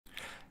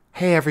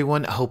Hey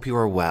everyone, I hope you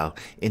are well.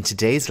 In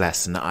today's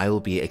lesson, I will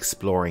be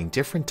exploring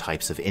different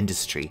types of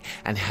industry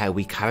and how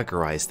we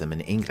categorize them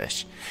in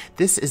English.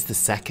 This is the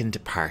second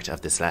part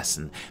of this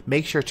lesson.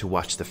 Make sure to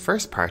watch the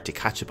first part to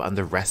catch up on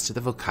the rest of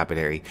the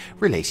vocabulary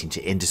relating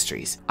to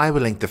industries. I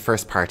will link the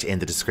first part in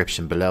the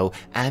description below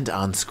and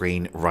on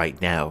screen right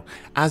now.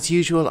 As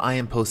usual, I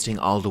am posting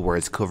all the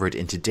words covered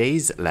in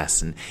today's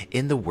lesson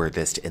in the word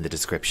list in the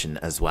description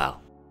as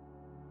well.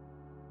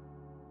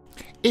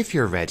 If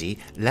you're ready,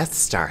 let's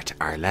start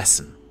our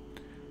lesson.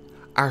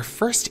 Our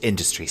first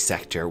industry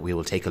sector we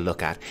will take a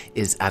look at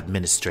is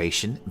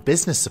administration,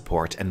 business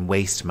support and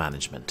waste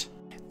management.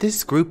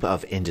 This group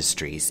of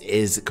industries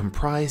is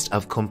comprised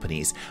of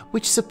companies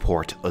which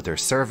support other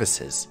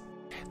services.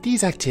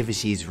 These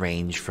activities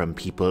range from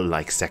people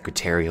like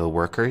secretarial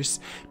workers,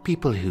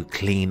 people who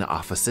clean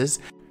offices,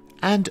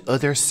 and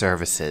other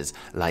services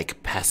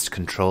like pest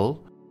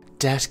control,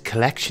 debt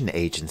collection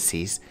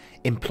agencies,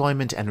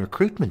 employment and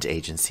recruitment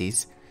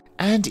agencies,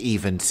 and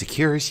even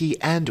security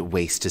and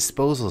waste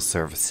disposal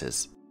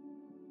services.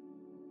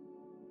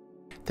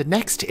 The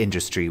next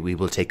industry we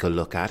will take a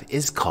look at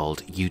is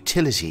called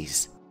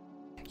utilities.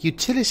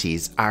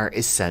 Utilities are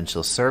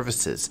essential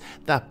services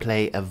that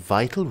play a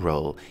vital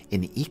role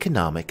in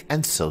economic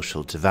and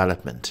social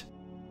development.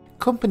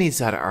 Companies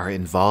that are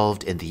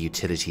involved in the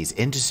utilities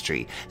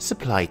industry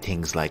supply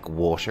things like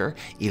water,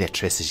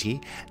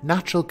 electricity,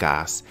 natural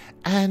gas,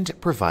 and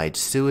provide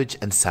sewage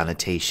and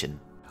sanitation.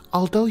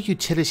 Although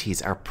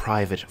utilities are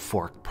private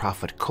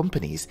for-profit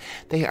companies,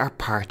 they are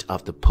part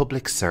of the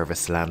public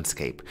service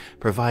landscape,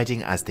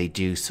 providing as they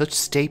do such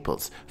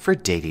staples for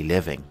daily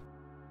living.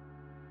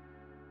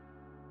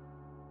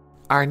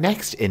 Our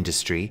next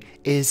industry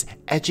is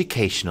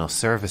educational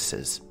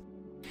services.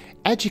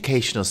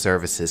 Educational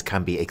services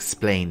can be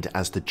explained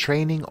as the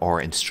training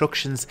or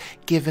instructions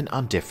given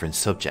on different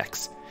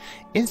subjects.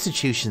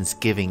 Institutions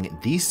giving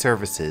these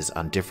services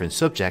on different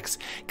subjects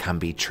can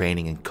be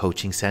training and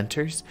coaching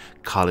centres,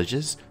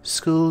 colleges,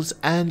 schools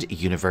and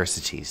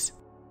universities.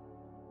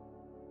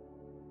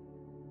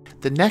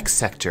 The next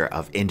sector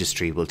of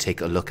industry we'll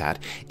take a look at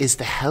is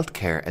the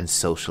healthcare and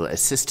social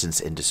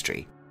assistance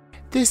industry.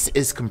 This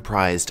is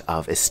comprised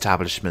of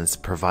establishments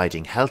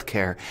providing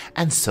healthcare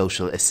and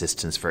social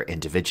assistance for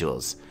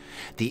individuals.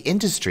 The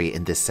industry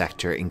in this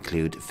sector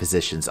include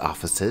physicians'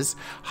 offices,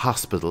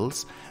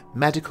 hospitals,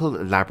 medical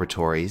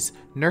laboratories,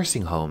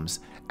 nursing homes,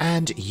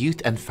 and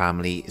youth and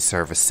family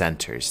service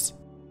centres.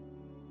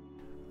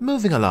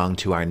 Moving along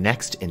to our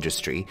next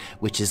industry,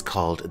 which is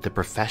called the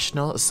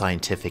professional,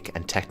 scientific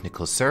and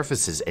technical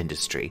services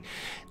industry.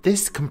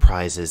 This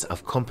comprises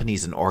of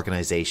companies and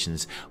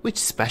organisations which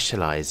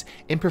specialise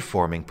in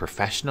performing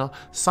professional,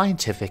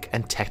 scientific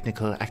and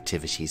technical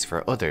activities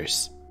for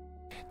others.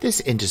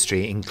 This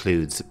industry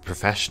includes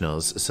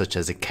professionals such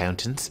as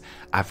accountants,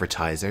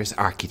 advertisers,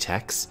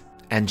 architects,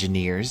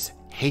 engineers,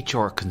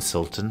 HR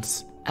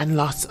consultants, and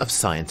lots of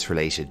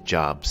science-related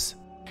jobs.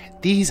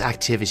 These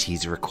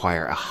activities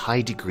require a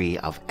high degree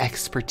of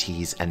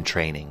expertise and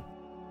training.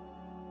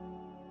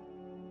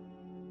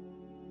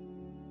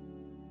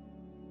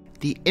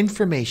 The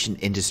information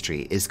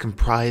industry is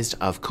comprised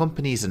of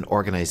companies and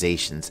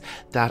organizations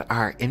that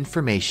are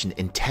information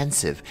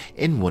intensive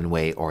in one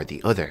way or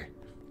the other.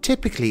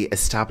 Typically,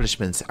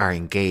 establishments are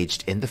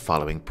engaged in the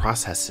following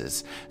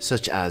processes,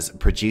 such as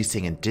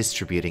producing and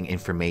distributing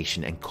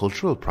information and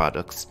cultural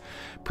products,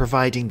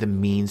 providing the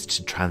means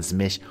to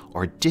transmit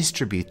or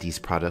distribute these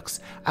products,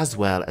 as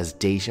well as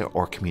data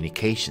or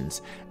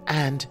communications,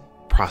 and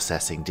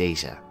processing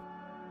data.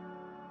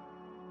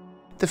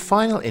 The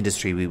final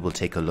industry we will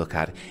take a look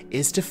at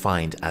is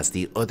defined as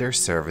the other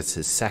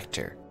services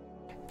sector.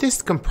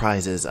 This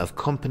comprises of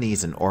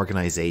companies and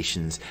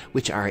organisations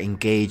which are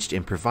engaged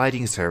in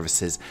providing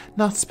services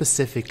not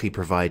specifically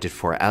provided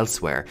for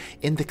elsewhere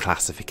in the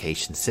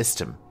classification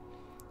system.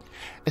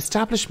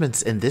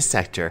 Establishments in this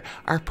sector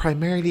are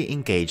primarily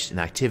engaged in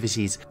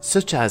activities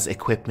such as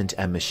equipment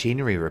and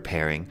machinery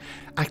repairing,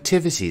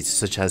 activities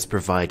such as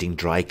providing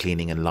dry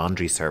cleaning and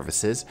laundry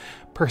services,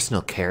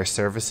 personal care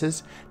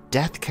services,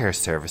 death care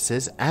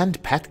services,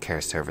 and pet care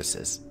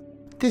services.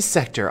 This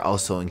sector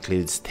also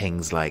includes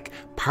things like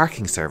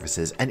parking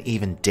services and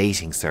even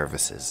dating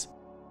services.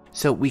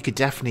 So we could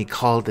definitely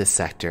call this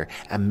sector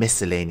a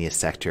miscellaneous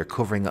sector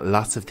covering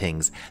lots of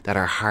things that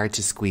are hard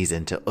to squeeze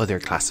into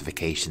other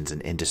classifications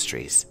and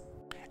industries.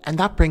 And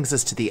that brings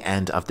us to the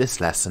end of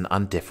this lesson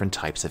on different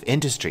types of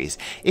industries.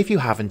 If you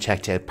haven't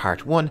checked out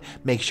part 1,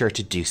 make sure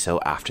to do so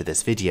after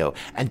this video,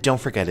 and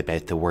don't forget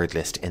about the word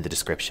list in the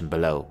description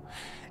below.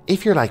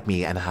 If you're like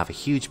me and have a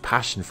huge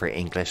passion for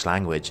English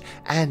language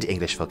and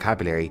English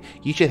vocabulary,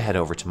 you should head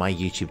over to my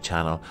YouTube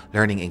channel,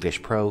 Learning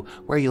English Pro,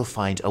 where you'll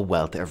find a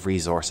wealth of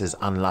resources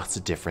on lots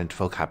of different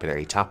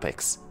vocabulary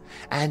topics.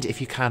 And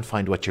if you can't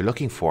find what you're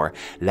looking for,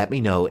 let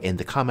me know in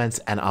the comments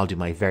and I'll do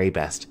my very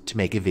best to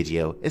make a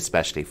video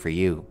especially for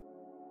you.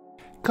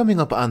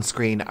 Coming up on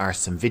screen are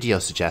some video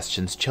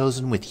suggestions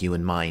chosen with you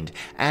in mind,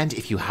 and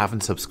if you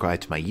haven't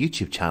subscribed to my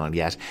YouTube channel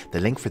yet, the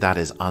link for that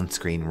is on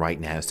screen right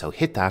now, so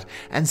hit that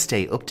and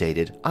stay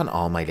updated on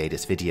all my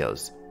latest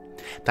videos.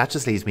 That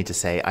just leaves me to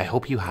say I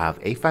hope you have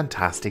a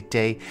fantastic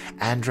day,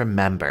 and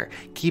remember,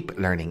 keep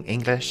learning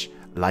English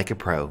like a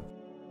pro.